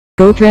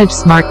Godrej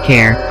Smart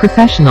Care,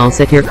 professionals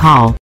at your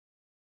call.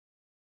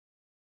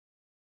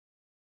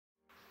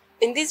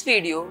 In this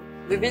video,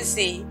 we will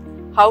see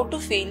how to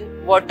fill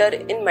water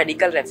in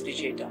medical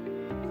refrigerator.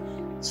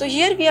 So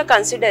here we are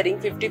considering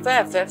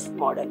 55FF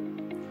model.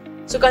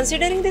 So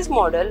considering this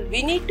model,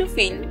 we need to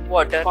fill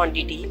water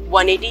quantity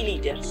 180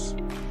 liters.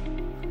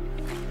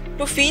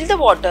 To fill the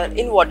water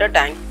in water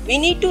tank, we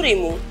need to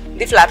remove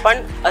the flap-on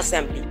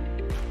assembly.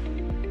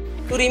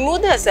 To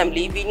remove the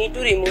assembly, we need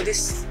to remove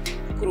this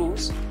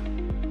screws.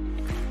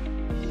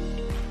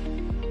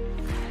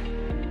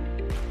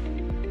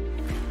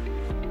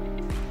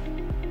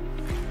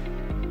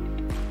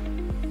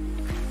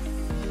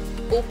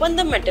 Open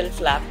the metal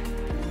flap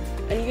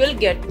and you will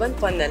get one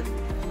funnel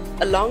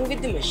along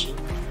with the machine.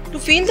 To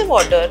fill the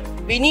water,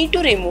 we need to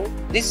remove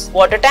this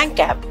water tank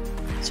cap.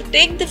 So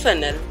take the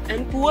funnel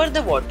and pour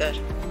the water.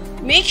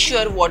 Make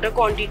sure water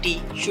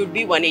quantity should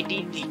be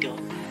 180 liters.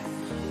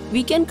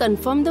 We can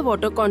confirm the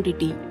water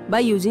quantity by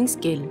using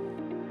scale.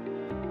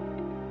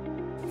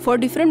 For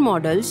different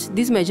models,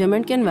 this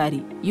measurement can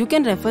vary. You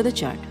can refer the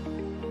chart.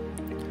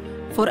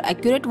 For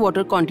accurate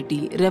water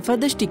quantity, refer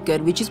the sticker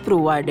which is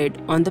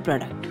provided on the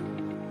product.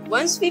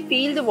 Once we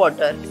fill the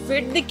water,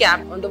 fit the cap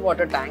on the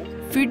water tank.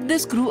 Fit the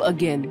screw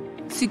again.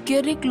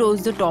 Securely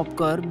close the top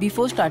cover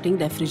before starting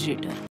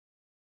refrigerator.